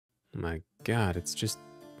my god, it's just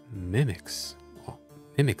mimics.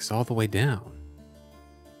 Mimics all the way down.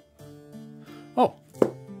 Oh,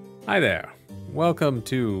 hi there. Welcome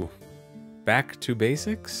to Back to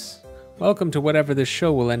Basics. Welcome to whatever this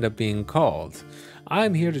show will end up being called.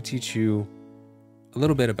 I'm here to teach you a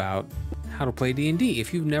little bit about how to play D&D.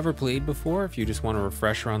 If you've never played before, if you just want a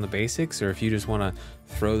refresher on the basics, or if you just want to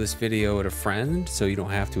throw this video at a friend so you don't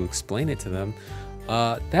have to explain it to them,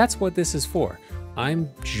 that's what this is for. I'm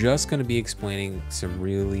just going to be explaining some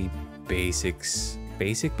really basics.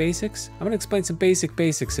 Basics? I'm going to explain some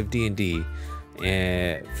basics of D&D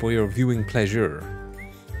for your viewing pleasure.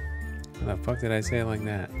 How the fuck did I say it like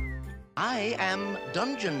that? I am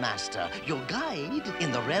Dungeon Master, your guide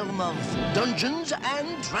in the realm of Dungeons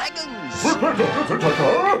and Dragons.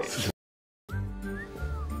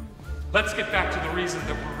 Let's get back to the reason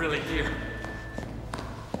that we're really here.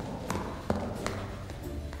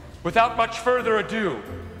 Without much further ado,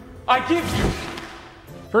 I give you...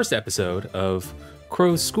 First episode of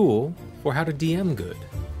Crow's School for how to DM good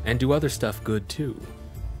and do other stuff good too.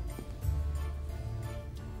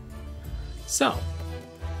 So,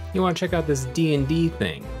 you want to check out this D&D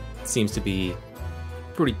thing. It seems to be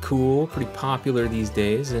pretty cool, pretty popular these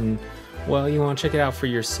days, and well, you want to check it out for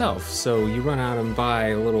yourself. So you run out and buy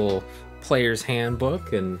a little player's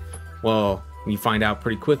handbook, and well, you find out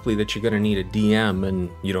pretty quickly that you're going to need a DM,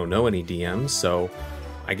 and you don't know any DMs, so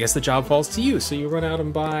I guess the job falls to you. So you run out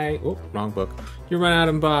and buy, oh, wrong book. You run out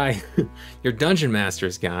and buy your Dungeon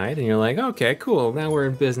Master's Guide, and you're like, okay, cool, now we're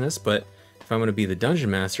in business, but if I'm going to be the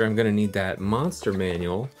Dungeon Master, I'm going to need that monster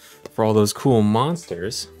manual for all those cool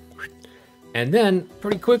monsters. And then,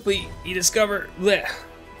 pretty quickly, you discover bleh,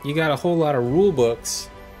 you got a whole lot of rule books.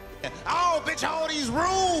 Oh, bitch, all these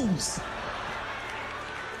rules!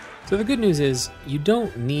 So the good news is, you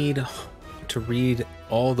don't need to read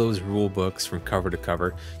all those rule books from cover to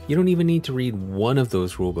cover. You don't even need to read one of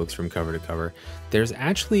those rule books from cover to cover. There's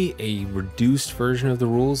actually a reduced version of the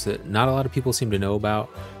rules that not a lot of people seem to know about.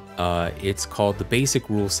 It's called the Basic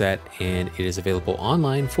Rule Set, and it is available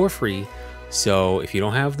online for free. So if you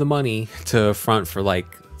don't have the money to front for like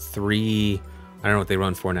I don't know what they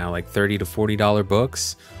run for now, like $30 to $40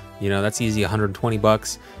 books, you know, that's easy, 120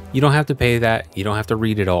 bucks. You don't have to pay that. You don't have to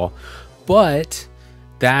read it all. But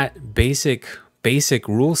that basic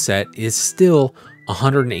rule set is still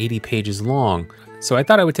 180 pages long. So I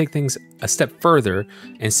thought I would take things a step further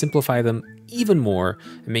and simplify them even more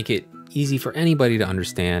and make it easy for anybody to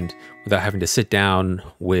understand without having to sit down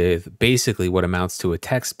with basically what amounts to a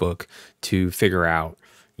textbook to figure out,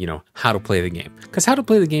 you know, how to play the game. Because how to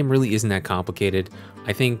play the game really isn't that complicated.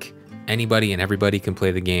 I think anybody and everybody can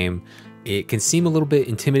play the game. It can seem a little bit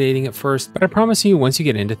intimidating at first, but I promise you, once you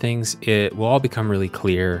get into things, it will all become really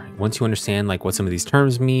clear. Once you understand like what some of these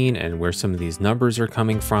terms mean and where some of these numbers are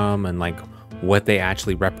coming from and like what they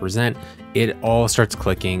actually represent, it all starts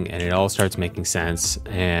clicking and it all starts making sense,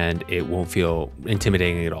 and it won't feel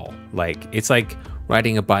intimidating at all. Like, it's like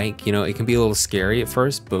riding a bike, you know, it can be a little scary at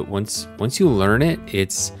first, but once you learn it,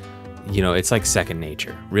 it's, you know, it's like second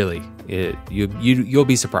nature, really. You'll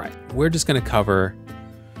be surprised. We're just gonna cover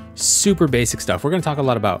super basic stuff. We're gonna talk a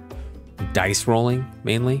lot about dice rolling,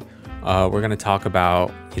 mainly. We're gonna talk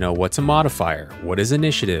about, you know, what's a modifier, what is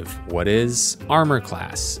initiative, what is armor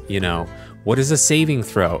class, you know, what is a saving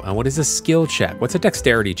throw, and what is a skill check, what's a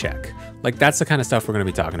dexterity check. Like, that's the kind of stuff we're gonna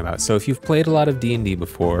be talking about. So if you've played a lot of D&D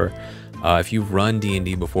before, if you've run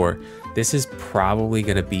D&D before, this is probably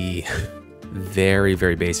gonna be very,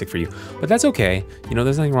 very basic for you, but that's okay. You know,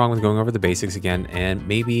 there's nothing wrong with going over the basics again, and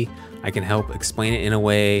maybe I can help explain it in a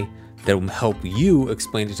way that will help you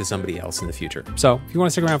explain it to somebody else in the future. So if you want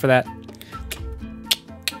to stick around for that,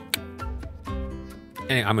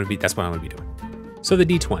 and that's what I'm gonna be doing. So the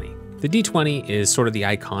D20. The D20 is sort of the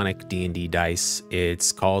iconic D&D dice.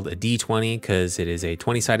 It's called a D20 because it is a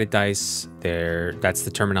 20-sided dice. That's the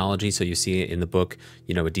terminology. So you see it in the book.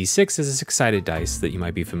 You know, a D6 is a 6-sided dice that you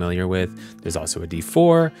might be familiar with. There's also a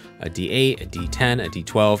D4, a D8, a D10, a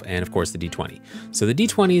D12, and of course the D20. So the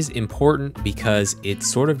D20 is important because it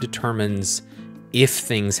sort of determines if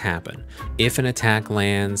things happen. If an attack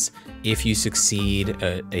lands, if you succeed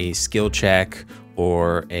a skill check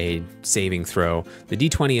or a saving throw, the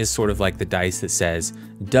D20 is sort of like the dice that says,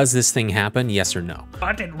 does this thing happen, yes or no?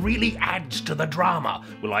 But it really adds to the drama.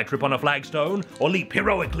 Will I trip on a flagstone or leap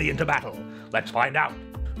heroically into battle? Let's find out.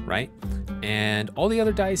 Right? And all the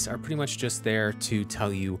other dice are pretty much just there to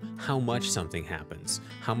tell you how much something happens.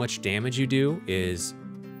 How much damage you do is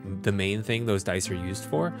the main thing those dice are used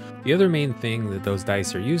for. The other main thing that those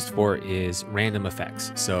dice are used for is random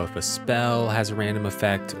effects. So if a spell has a random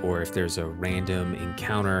effect, or if there's a random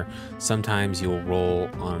encounter, sometimes you'll roll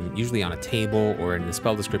on, usually on a table, or in the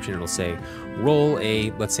spell description it'll say roll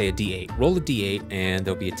a, let's say a d8. Roll a d8 and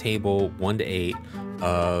there'll be a table 1 to 8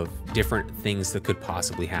 of different things that could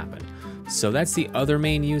possibly happen. So that's the other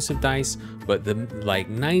main use of dice, but like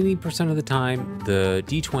 90% of the time, the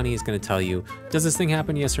d20 is going to tell you, does this thing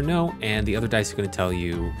happen, yes or no? And the other dice are going to tell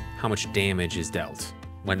you how much damage is dealt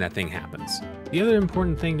when that thing happens. The other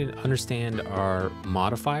important thing to understand are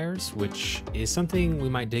modifiers, which is something we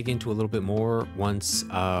might dig into a little bit more once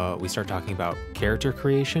we start talking about character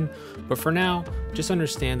creation. But for now, just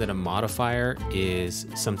understand that a modifier is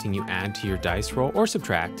something you add to your dice roll or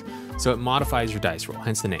subtract. So it modifies your dice roll,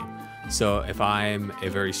 hence the name. So if I'm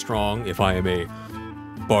if I am a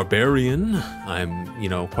barbarian, I'm, you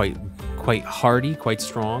know, quite hardy, quite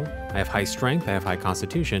strong. I have high strength, I have high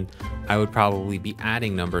constitution. I would probably be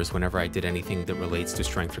adding numbers whenever I did anything that relates to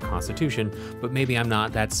strength or constitution, but maybe I'm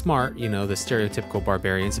not that smart. You know, the stereotypical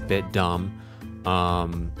barbarian's a bit dumb.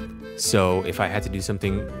 So if I had to do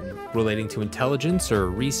something relating to intelligence or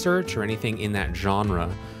research or anything in that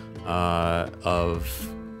genre of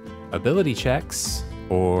ability checks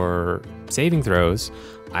or saving throws,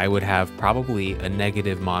 I would have probably a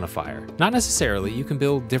negative modifier. Not necessarily, you can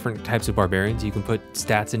build different types of barbarians, you can put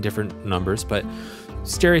stats in different numbers, but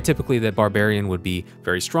stereotypically the barbarian would be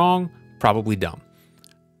very strong, probably dumb.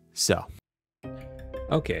 So,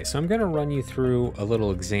 okay, so I'm gonna run you through a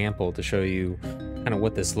little example to show you kind of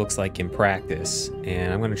what this looks like in practice,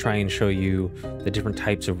 and I'm gonna try and show you the different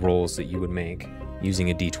types of rolls that you would make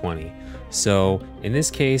using a d20. So in this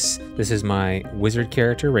case, this is my wizard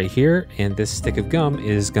character right here, and this stick of gum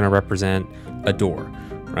is going to represent a door,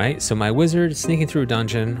 right? So my wizard is sneaking through a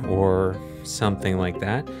dungeon or something like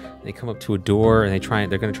that. They come up to a door and they're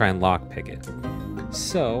going to try and lockpick it.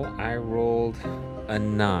 So I rolled a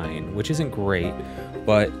 9, which isn't great,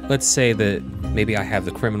 but let's say that maybe I have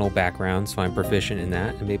the criminal background, so I'm proficient in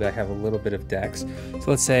that, and maybe I have a little bit of dex. So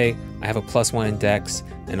let's say I have a +1 in dex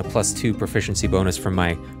and a +2 proficiency bonus from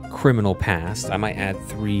my criminal past. I might add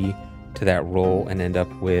 3 to that roll and end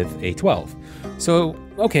up with a 12. So,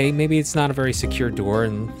 okay, maybe it's not a very secure door,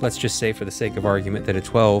 and let's just say for the sake of argument that a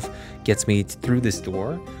 12 gets me through this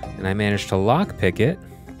door, and I manage to lockpick it.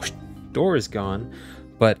 Door is gone,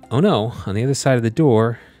 but oh no, on the other side of the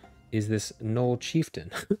door is this Gnoll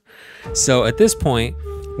Chieftain. So at this point,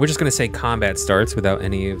 we're just gonna say combat starts without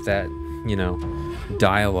any of that, you know,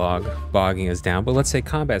 dialogue bogging us down, but let's say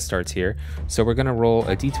combat starts here. So we're gonna roll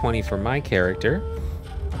a d20 for my character.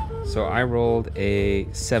 So I rolled a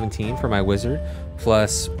 17 for my wizard,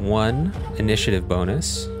 +1 initiative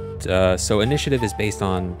bonus. So initiative is based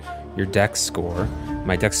on your dex score.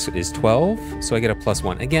 My dex is 12, so I get a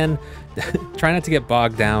 +1. Again, try not to get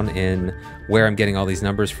bogged down in where I'm getting all these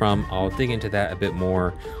numbers from. I'll dig into that a bit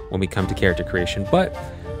more when we come to character creation, but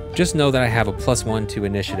just know that I have a +1 to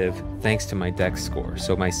initiative thanks to my dex score.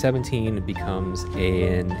 So my 17 becomes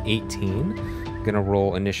an 18. I'm gonna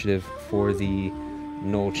roll initiative for the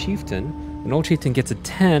Gnoll Chieftain. The Gnoll Chieftain gets a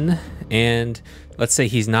 10, and let's say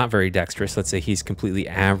he's not very dexterous. Let's say he's completely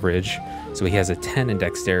average, so he has a 10 in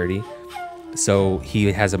dexterity. So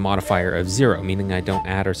he has a modifier of 0, meaning I don't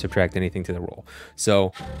add or subtract anything to the roll.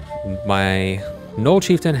 So my Gnoll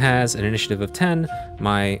Chieftain has an initiative of 10,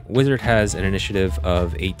 my wizard has an initiative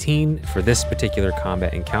of 18 for this particular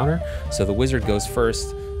combat encounter. So the wizard goes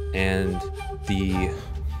first and the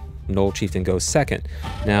Gnoll Chieftain goes second.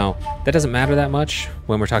 Now, that doesn't matter that much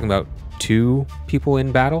when we're talking about 2 people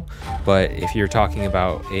in battle, but if you're talking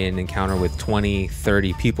about an encounter with 20,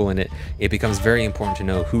 30 people in it, it becomes very important to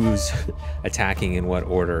know who's attacking in what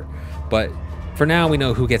order. But for now, we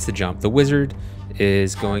know who gets the jump. The wizard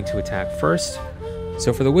is going to attack first.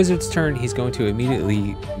 So for the wizard's turn, he's going to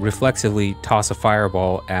immediately reflexively toss a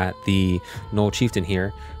fireball at the Gnoll Chieftain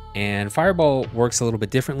here. And fireball works a little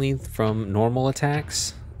bit differently from normal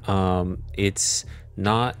attacks.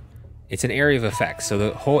 It's an area of effect, so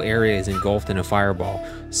the whole area is engulfed in a fireball.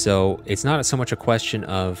 So it's not so much a question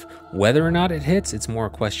of whether or not it hits, it's more a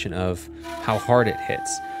question of how hard it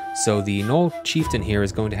hits. So the Gnoll Chieftain here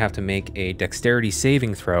is going to have to make a dexterity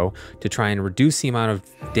saving throw to try and reduce the amount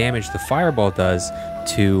of damage the fireball does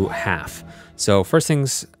to half. So first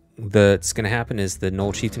things that's going to happen is the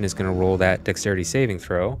Gnoll Chieftain is going to roll that dexterity saving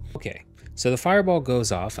throw. Okay. So the fireball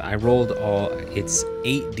goes off. I rolled it's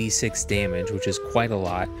 8d6 damage, which is quite a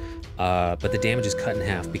lot, but the damage is cut in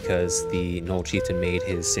half because the Gnoll Chieftain made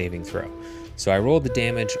his saving throw. So I rolled the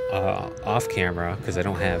damage off camera because I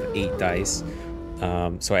don't have 8 dice.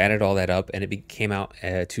 So I added all that up and it came out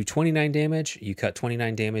to 29 damage. You cut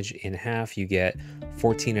 29 damage in half, you get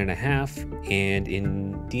 14 and a half. And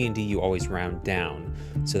in D&D, you always round down.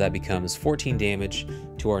 So that becomes 14 damage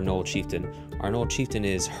to our Gnoll Chieftain. Our Gnoll Chieftain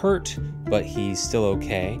is hurt, but he's still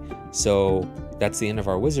okay. So that's the end of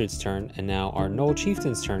our wizard's turn. And now our Gnoll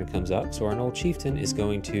Chieftain's turn comes up. So our Gnoll Chieftain is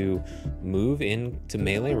going to move into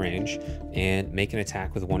melee range and make an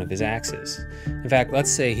attack with one of his axes. In fact,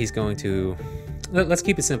 let's say he's going to... Let's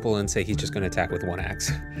keep it simple and say he's just going to attack with one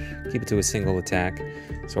axe. Keep it to a single attack.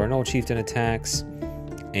 So our Gnoll Chieftain attacks,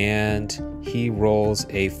 and he rolls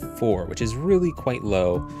a 4, which is really quite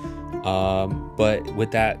low. But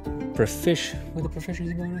with the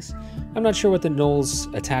proficiency bonus, I'm not sure what the Gnoll's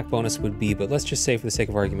attack bonus would be, but let's just say for the sake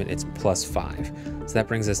of argument, it's +5. So that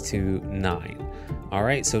brings us to 9. All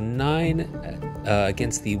right, so 9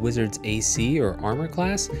 against the wizard's AC or armor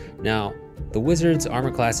class. Now, the wizard's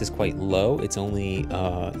armor class is quite low. It's only,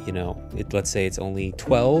 let's say it's only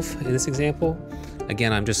 12 in this example.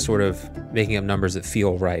 Again, I'm just sort of making up numbers that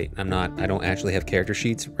feel right. I don't actually have character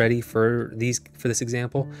sheets ready for this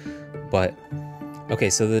example. But, okay,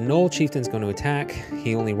 so the Gnoll Chieftain's going to attack.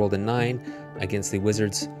 He only rolled a 9 against the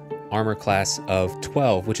wizard's armor class of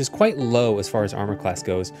 12, which is quite low as far as armor class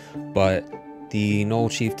goes. But the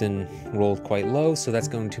Gnoll Chieftain rolled quite low, so that's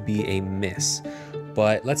going to be a miss.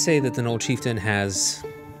 But let's say that the Gnoll Chieftain has,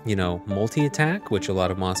 multi-attack, which a lot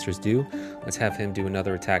of monsters do. Let's have him do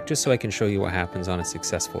another attack just so I can show you what happens on a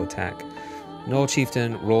successful attack. Gnoll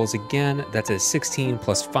Chieftain rolls again. That's a 16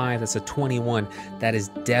 plus 5. That's a 21. That is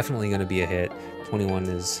definitely going to be a hit. 21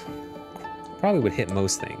 is probably would hit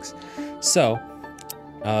most things. So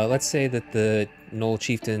let's say that the Gnoll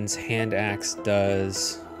Chieftain's hand axe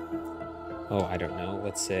does... Oh, I don't know.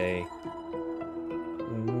 Let's say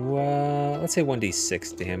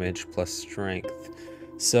 1d6 damage plus strength.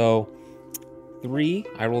 So 3,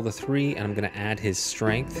 I rolled a 3, and I'm going to add his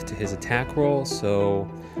strength to his attack roll. So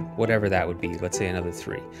whatever that would be, let's say another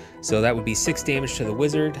 3. So that would be 6 damage to the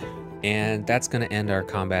wizard, and that's going to end our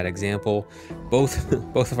combat example.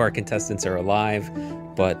 Both of our contestants are alive,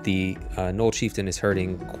 but the Gnoll Chieftain is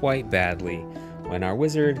hurting quite badly when our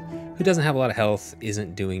wizard, who doesn't have a lot of health,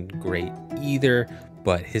 isn't doing great either.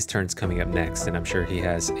 But his turn's coming up next, and I'm sure he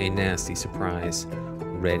has a nasty surprise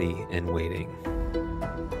ready and waiting.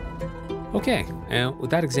 Okay, and with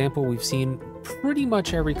that example, we've seen pretty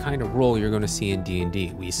much every kind of roll you're going to see in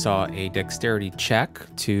D&D. We saw a dexterity check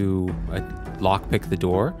to lockpick the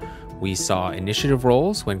door. We saw initiative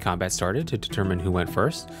rolls when combat started to determine who went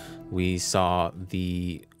first. We saw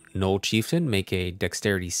the Gnoll Chieftain make a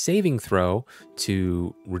dexterity saving throw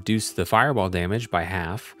to reduce the fireball damage by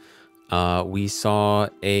half. We saw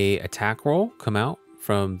a attack roll come out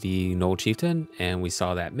from the Gnoll Chieftain, and we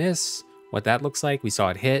saw that miss, what that looks like. We saw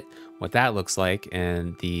it hit, what that looks like,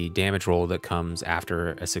 and the damage roll that comes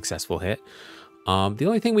after a successful hit. The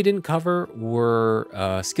only thing we didn't cover were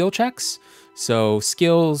skill checks. So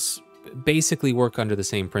skills basically work under the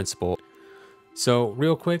same principle. So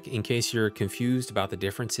real quick, in case you're confused about the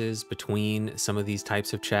differences between some of these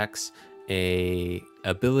types of checks, a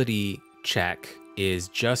ability check is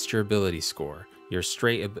just your ability score.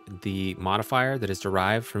 The modifier that is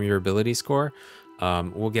derived from your ability score.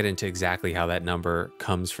 We'll get into exactly how that number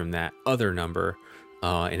comes from that other number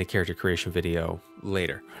in a character creation video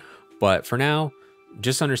later. But for now,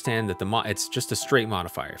 just understand that it's just a straight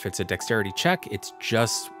modifier. If it's a dexterity check, it's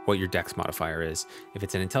just what your dex modifier is. If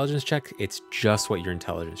it's an intelligence check, it's just what your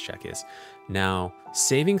intelligence check is. Now,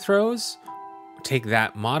 saving throws take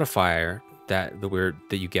that modifier that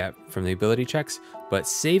you get from the ability checks, but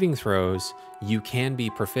saving throws you can be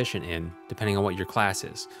proficient in depending on what your class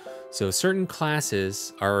is. So certain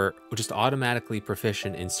classes are just automatically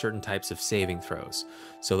proficient in certain types of saving throws.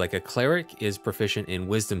 So like a cleric is proficient in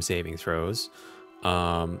wisdom saving throws.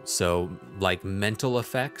 So like mental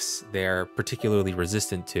effects, they're particularly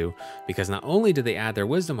resistant to, because not only do they add their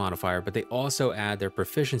wisdom modifier, but they also add their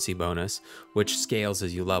proficiency bonus, which scales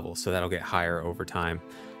as you level. So that'll get higher over time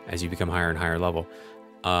as you become higher and higher level.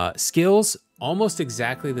 Skills, almost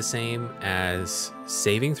exactly the same as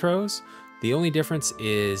saving throws. The only difference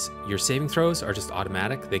is your saving throws are just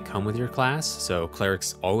automatic. They come with your class. So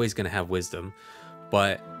cleric's always going to have wisdom,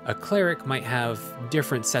 but a cleric might have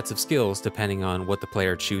different sets of skills depending on what the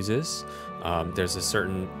player chooses. There's a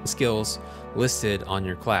certain skills listed on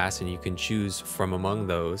your class, and you can choose from among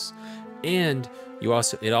those. And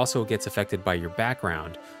it also gets affected by your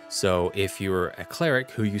background. So if you're a cleric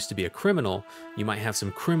who used to be a criminal, you might have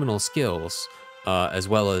some criminal skills, as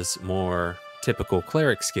well as more typical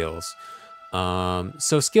cleric skills.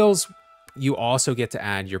 So skills, you also get to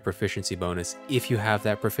add your proficiency bonus if you have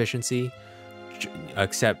that proficiency.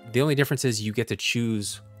 except the only difference is you get to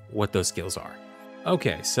choose what those skills are.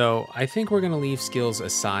 Okay, so I think we're going to leave skills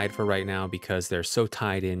aside for right now because they're so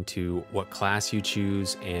tied into what class you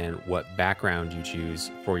choose and what background you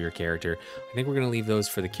choose for your character. I think we're going to leave those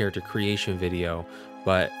for the character creation video,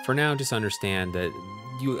 but for now, just understand that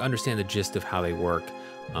you understand the gist of how they work.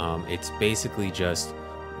 It's basically just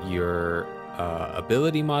your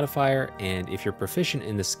ability modifier, and if you're proficient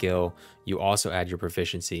in the skill, you also add your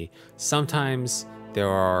proficiency. Sometimes there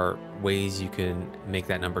are ways you can make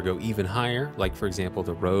that number go even higher. Like for example,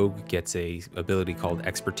 the rogue gets a ability called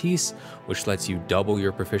expertise, which lets you double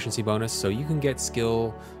your proficiency bonus. So you can get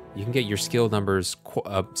your skill numbers,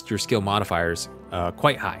 your skill modifiers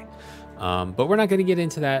quite high. But we're not going to get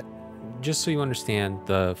into that, just so you understand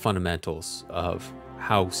the fundamentals of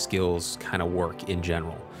how skills kind of work in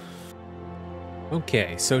general.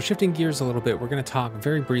 Okay, so shifting gears a little bit, we're going to talk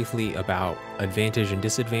very briefly about advantage and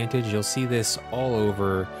disadvantage. You'll see this all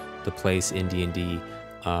over the place in D&D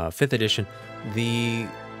 5th edition. The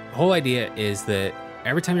whole idea is that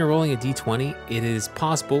every time you're rolling a d20, it is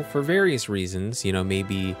possible for various reasons. You know,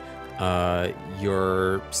 maybe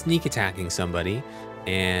you're sneak attacking somebody,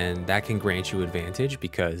 and that can grant you advantage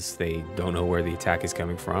because they don't know where the attack is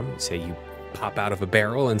coming from. Say you pop out of a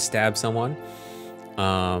barrel and stab someone.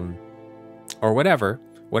 Or whatever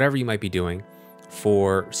you might be doing,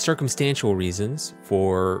 for circumstantial reasons,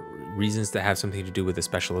 for reasons that have something to do with a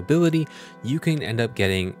special ability, you can end up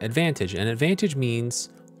getting advantage. And advantage means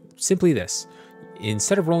simply this.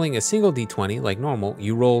 Instead of rolling a single d20 like normal,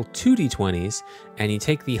 you roll 2 d20s and you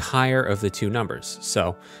take the higher of the two numbers.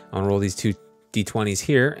 So I'm gonna roll these 2 d20s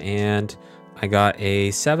here, and I got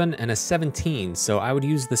a 7 and a 17. So I would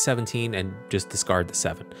use the 17 and just discard the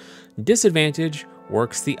 7. Disadvantage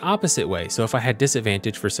works the opposite way. So if I had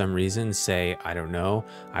disadvantage for some reason, say, I don't know,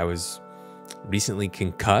 I was recently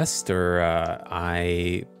concussed, or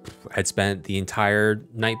I had spent the entire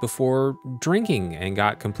night before drinking and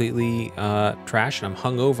got completely trashed, and I'm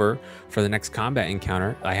hungover for the next combat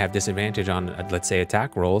encounter, I have disadvantage on, let's say,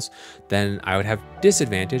 attack rolls, then I would have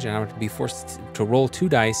disadvantage and I would be forced to roll 2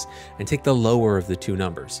 dice and take the lower of the 2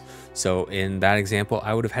 numbers. So in that example,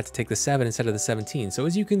 I would have had to take the 7 instead of the 17. So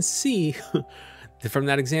as you can see, from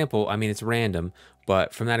that example, I mean, it's random,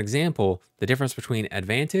 but from that example, the difference between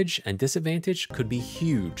advantage and disadvantage could be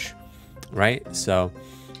huge, right? So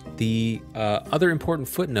the other important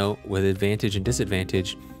footnote with advantage and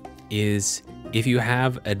disadvantage is if you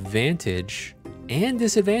have advantage and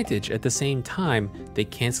disadvantage at the same time, they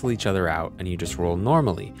cancel each other out and you just roll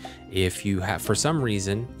normally. If you have, for some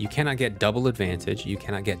reason, you cannot get double advantage, you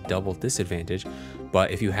cannot get double disadvantage,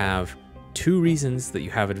 but if you have 2 reasons that you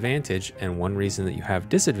have advantage and 1 reason that you have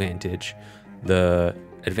disadvantage, the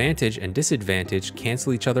advantage and disadvantage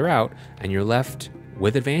cancel each other out and you're left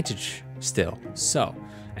with advantage still. So,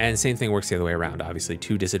 and same thing works the other way around. Obviously,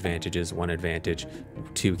 2 disadvantages, 1 advantage,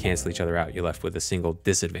 2 cancel each other out. You're left with a single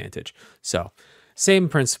disadvantage. So same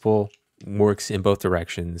principle works in both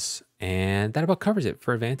directions, and that about covers it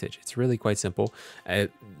for advantage. It's really quite simple.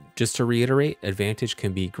 Just to reiterate, advantage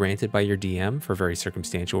can be granted by your DM for very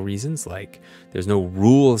circumstantial reasons. Like there's no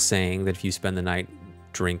rule saying that if you spend the night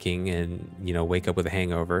drinking and, you know, wake up with a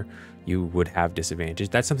hangover, you would have disadvantage.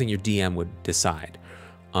 That's something your DM would decide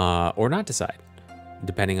or not decide,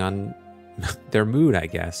 depending on their mood, I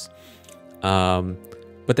guess.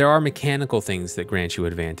 But there are mechanical things that grant you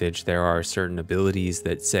advantage. There are certain abilities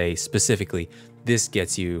that say specifically, this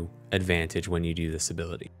gets you advantage when you do this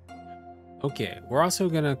ability. Okay, we're also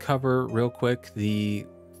going to cover real quick the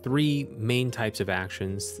 3 main types of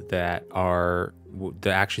actions that are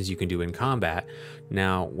the actions you can do in combat.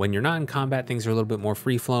 Now, when you're not in combat, things are a little bit more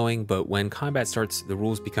free-flowing, but when combat starts, the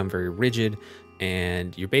rules become very rigid,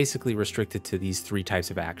 and you're basically restricted to these 3 types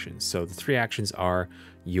of actions. So the 3 actions are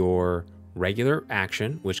your regular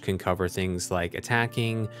action, which can cover things like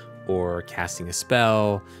attacking or casting a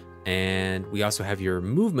spell, and we also have your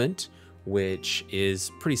movement, which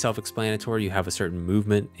is pretty self-explanatory. You have a certain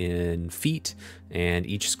movement in feet, and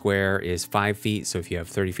each square is 5 feet. So if you have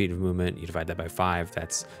 30 feet of movement, you divide that by 5,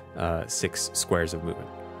 that's 6 squares of movement,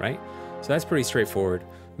 right? So that's pretty straightforward,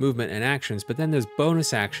 movement and actions. But then there's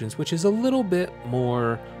bonus actions, which is a little bit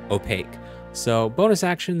more opaque. So bonus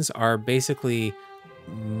actions are basically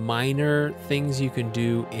minor things you can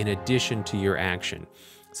do in addition to your action.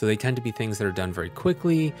 So they tend to be things that are done very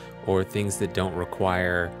quickly or things that don't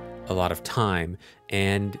require a lot of time,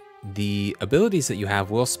 and the abilities that you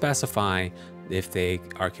have will specify if they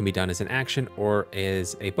can be done as an action or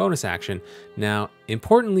as a bonus action. Now,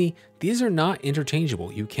 importantly, these are not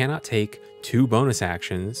interchangeable. You cannot take 2 bonus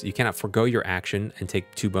actions. You cannot forego your action and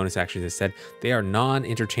take 2 bonus actions instead. They are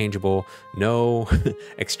non-interchangeable. No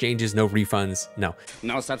exchanges, no refunds. No.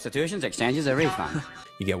 No substitutions, exchanges, or refund.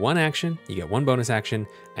 You get 1 action, you get 1 bonus action,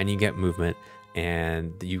 and you get movement,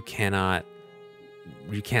 and you cannot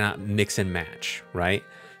mix and match, right?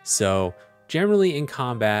 So generally in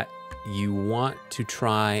combat, you want to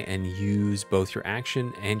try and use both your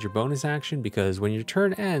action and your bonus action, because when your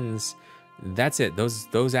turn ends, that's it.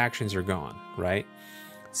 Those actions are gone, right?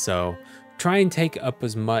 So try and do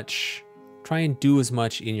as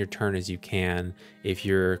much in your turn as you can. If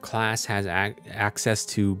your class has access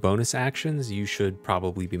to bonus actions, you should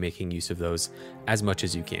probably be making use of those as much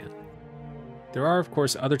as you can. There are, of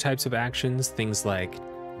course, other types of actions, things like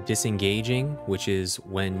disengaging, which is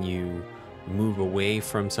when you move away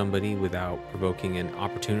from somebody without provoking an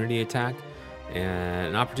opportunity attack. And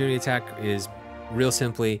an opportunity attack is real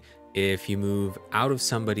simply if you move out of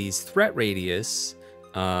somebody's threat radius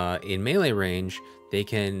in melee range, they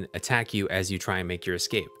can attack you as you try and make your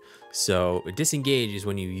escape. So disengage is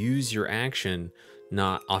when you use your action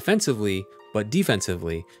not offensively but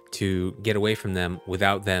defensively to get away from them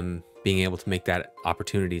without them being able to make that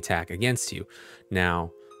opportunity attack against you.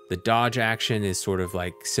 Now, the dodge action is sort of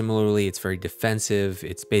like similarly, it's very defensive.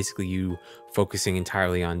 It's basically you focusing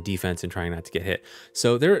entirely on defense and trying not to get hit.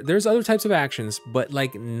 So there's other types of actions, but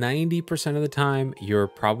like 90% of the time, you're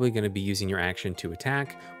probably going to be using your action to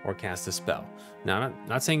attack or cast a spell. Now, I'm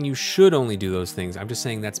not saying you should only do those things. I'm just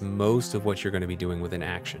saying that's most of what you're going to be doing with an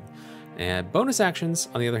action. And bonus actions,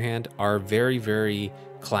 on the other hand, are very, very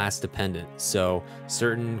class dependent. So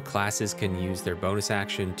certain classes can use their bonus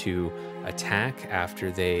action to attack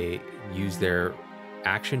after they use their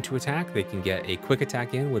action to attack. They can get a quick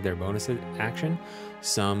attack in with their bonus action.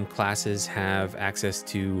 Some classes have access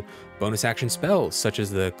to bonus action spells, such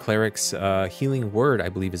as the cleric's healing word, I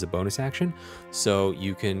believe, is a bonus action. So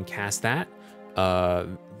you can cast that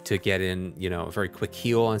to get in, a very quick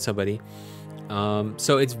heal on somebody.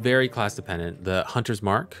 So it's very class dependent. The Hunter's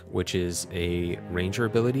Mark, which is a ranger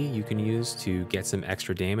ability you can use to get some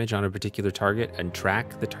extra damage on a particular target and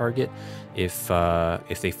track the target if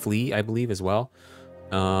they flee, I believe, as well.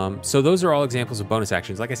 So those are all examples of bonus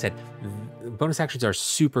actions. Like I said, bonus actions are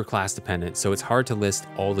super class dependent, so it's hard to list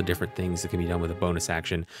all the different things that can be done with a bonus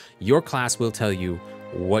action. Your class will tell you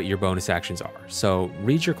what your bonus actions are. So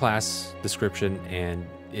read your class description and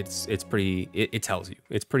it tells you.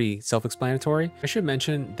 It's pretty self-explanatory. I should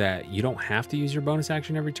mention that you don't have to use your bonus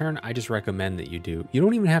action every turn. I just recommend that you do. You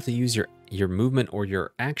don't even have to use your movement or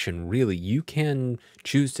your action, really. You can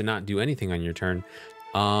choose to not do anything on your turn.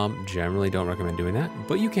 Generally don't recommend doing that,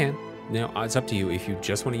 but you can. It's up to you. If you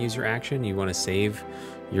just want to use your action, you want to save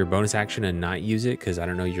your bonus action and not use it because, I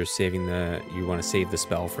don't know, you want to save the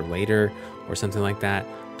spell for later or something like that,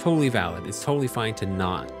 totally valid. It's totally fine to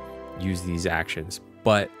not use these actions.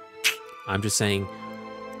 But I'm just saying,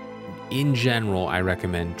 in general, I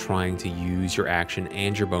recommend trying to use your action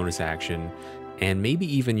and your bonus action and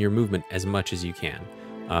maybe even your movement as much as you can.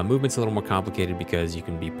 Movement's a little more complicated because you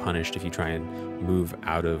can be punished if you try and move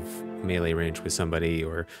out of melee range with somebody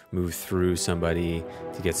or move through somebody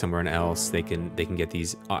to get somewhere else. They can get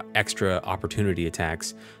these extra opportunity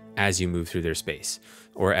attacks as you move through their space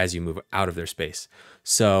or as you move out of their space.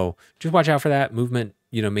 So just watch out for that. Movement,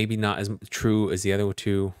 maybe not as true as the other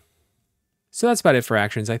two. So that's about it for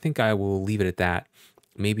actions. I think I will leave it at that.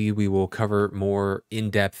 Maybe we will cover more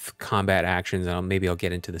in-depth combat actions, and maybe I'll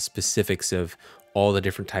get into the specifics of all the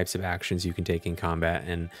different types of actions you can take in combat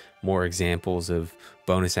and more examples of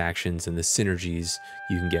bonus actions and the synergies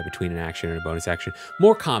you can get between an action and a bonus action.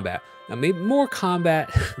 More combat. Now, maybe more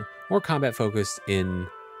combat, more combat focused in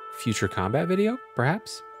future combat video,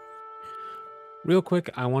 perhaps. Real quick,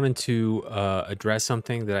 I wanted to address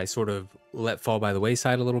something that I sort of let fall by the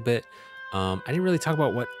wayside a little bit. I didn't really talk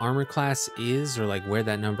about what armor class is or like where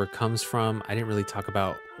that number comes from. I didn't really talk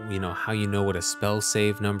about, how you know what a spell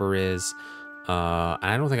save number is. And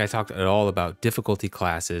I don't think I talked at all about difficulty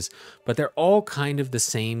classes, but they're all kind of the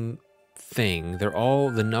same thing. They're all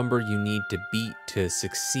the number you need to beat to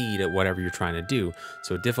succeed at whatever you're trying to do.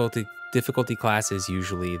 So difficulty class is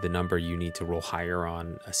usually the number you need to roll higher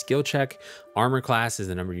on a skill check. Armor class is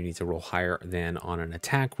the number you need to roll higher than on an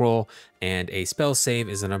attack roll. And a spell save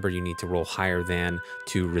is the number you need to roll higher than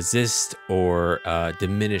to resist or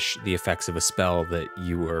diminish the effects of a spell that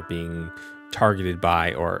you are being targeted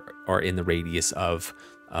by or in the radius of.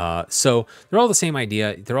 So they're all the same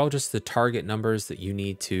idea. They're all just the target numbers that you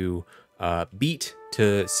need to beat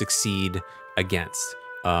to succeed against.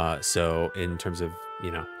 So in terms of,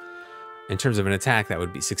 in terms of an attack, that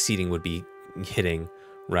would be succeeding would be hitting,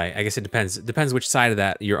 right? I guess it depends which side of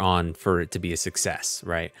that you're on for it to be a success,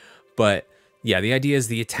 right? But yeah, the idea is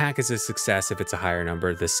the attack is a success if it's a higher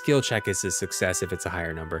number. The skill check is a success if it's a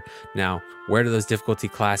higher number. Now, where do those difficulty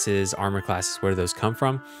classes, armor classes, where do those come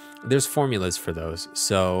from? There's formulas for those.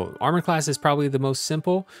 So armor class is probably the most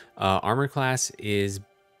simple. Armor class is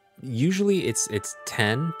usually it's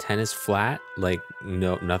 10. 10 is flat, like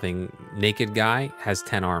nothing. Naked guy has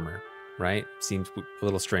 10 armor, right? Seems a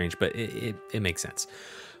little strange, but it makes sense.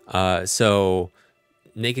 So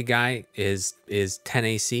naked guy is 10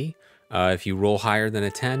 AC. If you roll higher than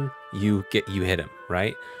a 10, you hit him,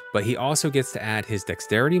 right? But he also gets to add his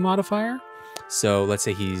dexterity modifier. So let's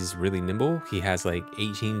say he's really nimble. He has like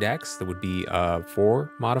 18 dex. That would be a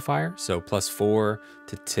 4 modifier. So plus 4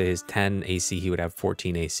 to his 10 AC, he would have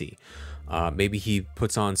 14 AC. Maybe he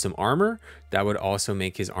puts on some armor. That would also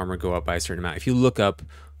make his armor go up by a certain amount. If you look up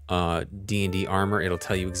D&D armor, it'll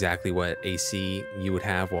tell you exactly what AC you would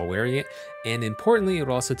have while wearing it, and importantly, it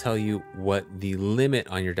will also tell you what the limit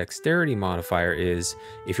on your dexterity modifier is.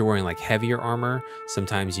 If you're wearing like heavier armor,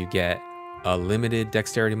 sometimes you get a limited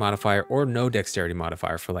dexterity modifier or no dexterity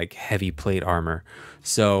modifier for like heavy plate armor.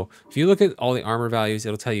 So if you look at all the armor values,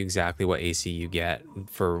 it'll tell you exactly what AC you get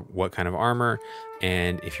for what kind of armor,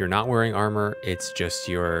 and if you're not wearing armor, it's just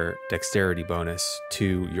your dexterity bonus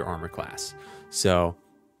to your armor class. So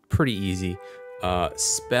pretty easy.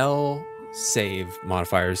 Spell save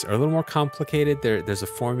modifiers are a little more complicated. There's a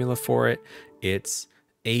formula for it. It's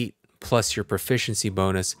 8 plus your proficiency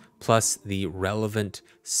bonus plus the relevant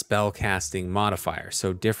spell casting modifier.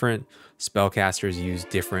 So different spellcasters use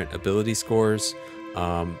different ability scores,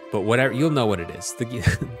 but whatever, you'll know what it is.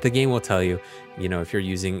 The game will tell you, if you're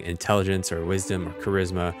using intelligence or wisdom or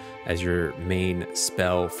charisma as your main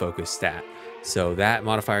spell focus stat. So that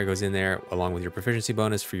modifier goes in there along with your proficiency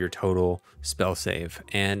bonus for your total spell save.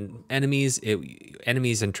 And enemies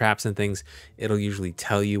and traps and things, it'll usually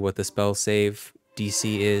tell you what the spell save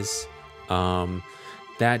DC is.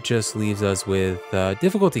 That just leaves us with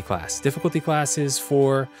difficulty class. Difficulty class is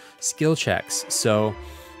for skill checks. So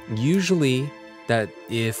usually that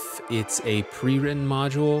if it's a pre-written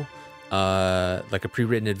module, like a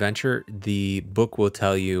pre-written adventure, the book will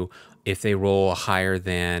tell you if they roll higher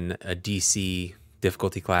than a DC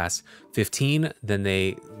difficulty class 15,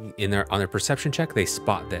 then on their perception check, they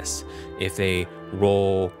spot this. If they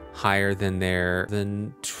roll higher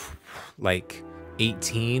than like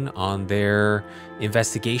 18 on their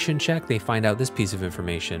investigation check, they find out this piece of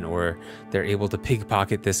information, or they're able to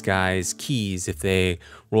pickpocket this guy's keys if they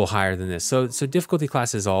roll higher than this. So difficulty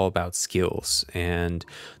class is all about skills, and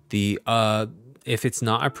if it's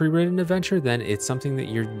not a pre-written adventure, then it's something that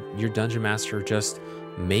your dungeon master just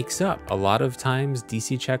makes up. A lot of times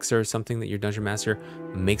DC checks are something that your dungeon master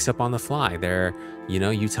makes up on the fly.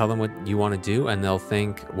 You tell them what you want to do and they'll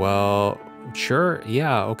think, well, sure,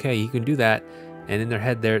 yeah, okay, you can do that. And in their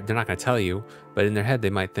head, they're not going to tell you, but in their head, they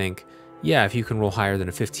might think, yeah, if you can roll higher than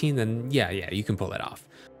a 15, then yeah, you can pull that off.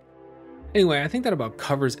 Anyway, I think that about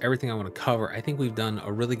covers everything I want to cover. I think we've done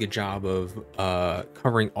a really good job of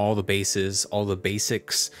covering all the bases, all the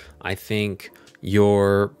basics. I think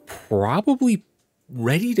you're probably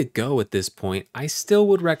ready to go at this point. I still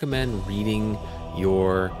would recommend reading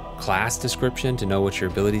your class description to know what your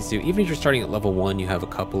abilities do. Even if you're starting at level 1, you have a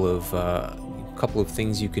couple of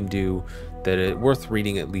things you can do that are worth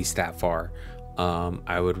reading at least that far.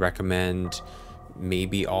 I would recommend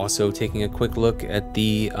maybe also taking a quick look at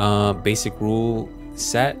the basic rule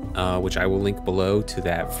set, which I will link below to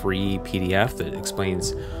that free PDF that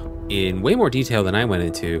explains in way more detail than I went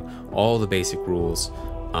into all the basic rules.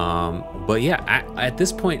 But yeah, at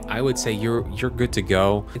this point, I would say you're good to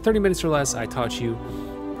go. In 30 minutes or less, I taught you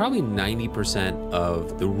probably 90%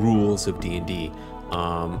 of the rules of D&D.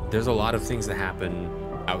 There's a lot of things that happen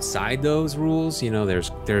outside those rules.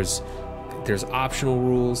 There's optional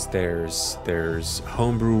rules, there's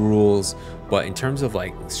homebrew rules, but in terms of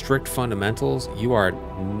like strict fundamentals, you are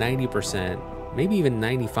 90%, maybe even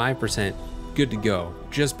 95% good to go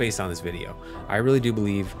just based on this video. I really do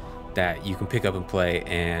believe that you can pick up and play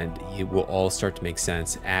and it will all start to make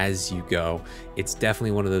sense as you go. It's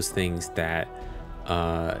definitely one of those things that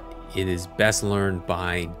it is best learned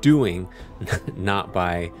by doing, not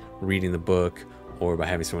by reading the book or by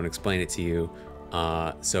having someone explain it to you.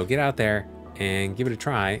 So get out there and give it a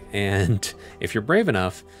try, and if you're brave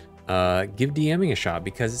enough, give DMing a shot,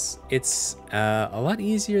 because it's a lot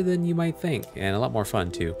easier than you might think and a lot more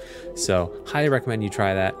fun too. So highly recommend you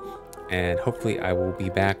try that, and hopefully I will be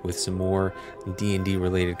back with some more D&D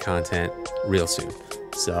related content real soon.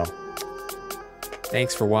 So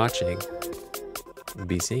Thanks for watching.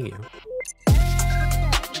 Be seeing you.